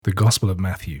The Gospel of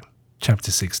Matthew, chapter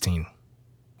 16.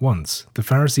 Once, the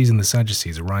Pharisees and the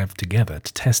Sadducees arrived together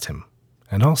to test him,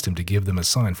 and asked him to give them a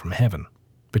sign from heaven.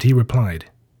 But he replied,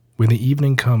 "When the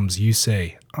evening comes, you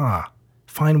say, 'Ah,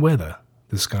 fine weather,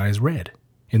 the sky is red.'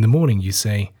 In the morning you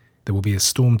say, 'There will be a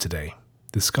storm today,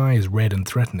 the sky is red and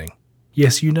threatening.'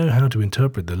 Yes, you know how to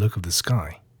interpret the look of the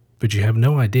sky, but you have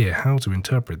no idea how to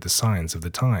interpret the signs of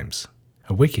the times.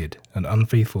 A wicked and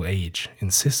unfaithful age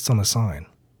insists on a sign,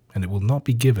 and it will not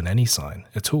be given any sign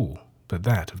at all but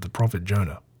that of the prophet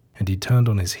Jonah." And he turned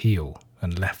on his heel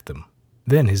and left them.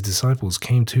 Then his disciples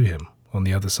came to him on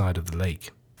the other side of the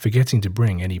lake, forgetting to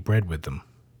bring any bread with them.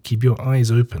 "Keep your eyes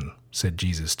open," said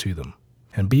Jesus to them,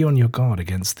 "and be on your guard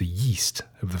against the yeast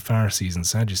of the Pharisees and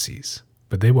Sadducees."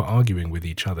 But they were arguing with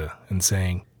each other and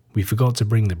saying, "We forgot to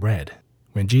bring the bread."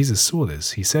 When Jesus saw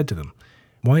this, he said to them,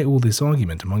 "Why all this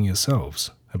argument among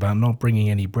yourselves about not bringing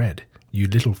any bread, you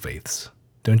little faiths?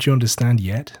 Don't you understand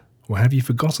yet? Or have you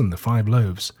forgotten the 5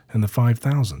 loaves and the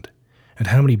 5,000, and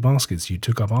how many baskets you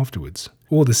took up afterwards?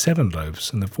 Or the 7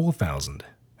 loaves and the 4,000,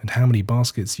 and how many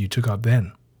baskets you took up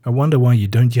then? I wonder why you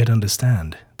don't yet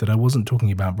understand that I wasn't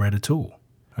talking about bread at all.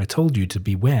 I told you to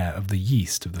beware of the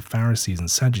yeast of the Pharisees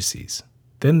and Sadducees."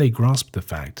 Then they grasped the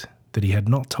fact that he had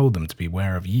not told them to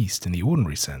beware of yeast in the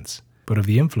ordinary sense, but of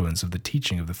the influence of the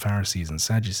teaching of the Pharisees and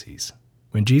Sadducees.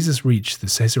 When Jesus reached the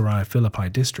Caesarea Philippi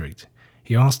district,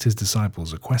 he asked his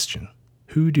disciples a question.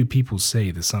 "Who do people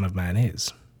say the Son of Man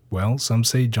is?" "Well, some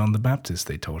say John the Baptist,"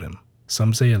 they told him.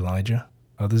 "Some say Elijah,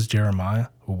 others Jeremiah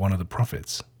or one of the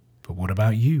prophets. But what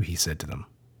about you?" he said to them.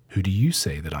 "Who do you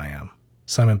say that I am?"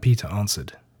 Simon Peter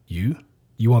answered, You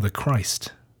are the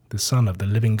Christ, the Son of the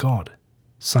living God."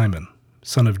 "Simon,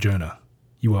 son of Jonah,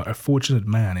 you are a fortunate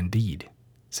man indeed,"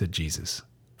 said Jesus.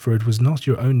 "For it was not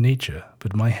your own nature,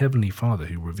 but my heavenly Father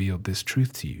who revealed this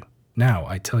truth to you. Now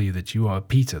I tell you that you are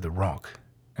Peter the rock,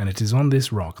 and it is on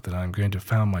this rock that I am going to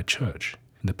found my church,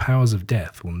 and the powers of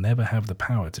death will never have the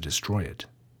power to destroy it.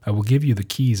 I will give you the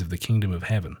keys of the kingdom of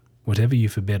heaven. Whatever you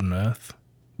forbid on earth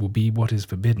will be what is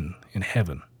forbidden in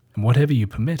heaven, and whatever you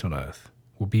permit on earth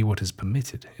will be what is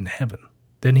permitted in heaven."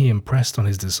 Then he impressed on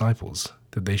his disciples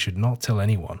that they should not tell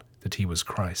anyone that he was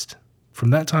Christ. From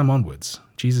that time onwards,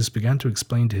 Jesus began to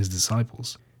explain to his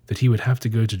disciples that he would have to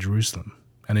go to Jerusalem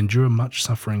and endure much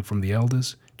suffering from the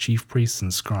elders, chief priests,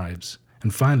 and scribes,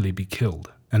 and finally be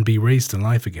killed and be raised to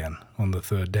life again on the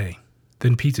 3rd day.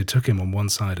 Then Peter took him on one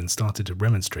side and started to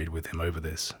remonstrate with him over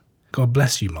this. "God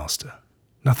bless you, Master.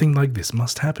 Nothing like this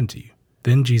must happen to you."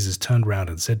 Then Jesus turned round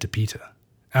and said to Peter,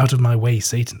 "Out of my way,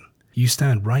 Satan. You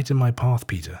stand right in my path,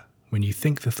 Peter, when you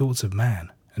think the thoughts of man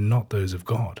and not those of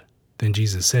God." Then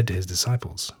Jesus said to his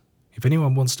disciples, "If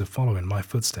anyone wants to follow in my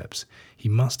footsteps, he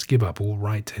must give up all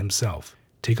right to himself,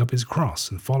 take up his cross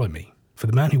and follow me. For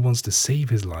the man who wants to save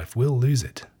his life will lose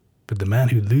it, but the man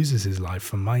who loses his life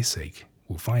for my sake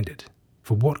will find it.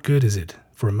 For what good is it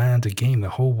for a man to gain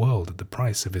the whole world at the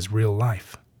price of his real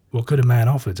life? What could a man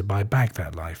offer to buy back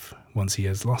that life once he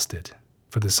has lost it?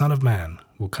 For the Son of Man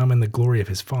will come in the glory of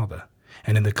his Father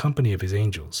and in the company of his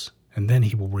angels, and then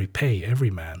he will repay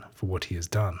every man for what he has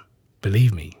done.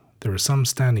 Believe me, there are some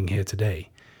standing here today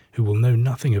who will know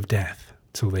nothing of death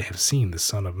till they have seen the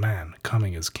Son of Man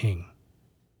coming as King."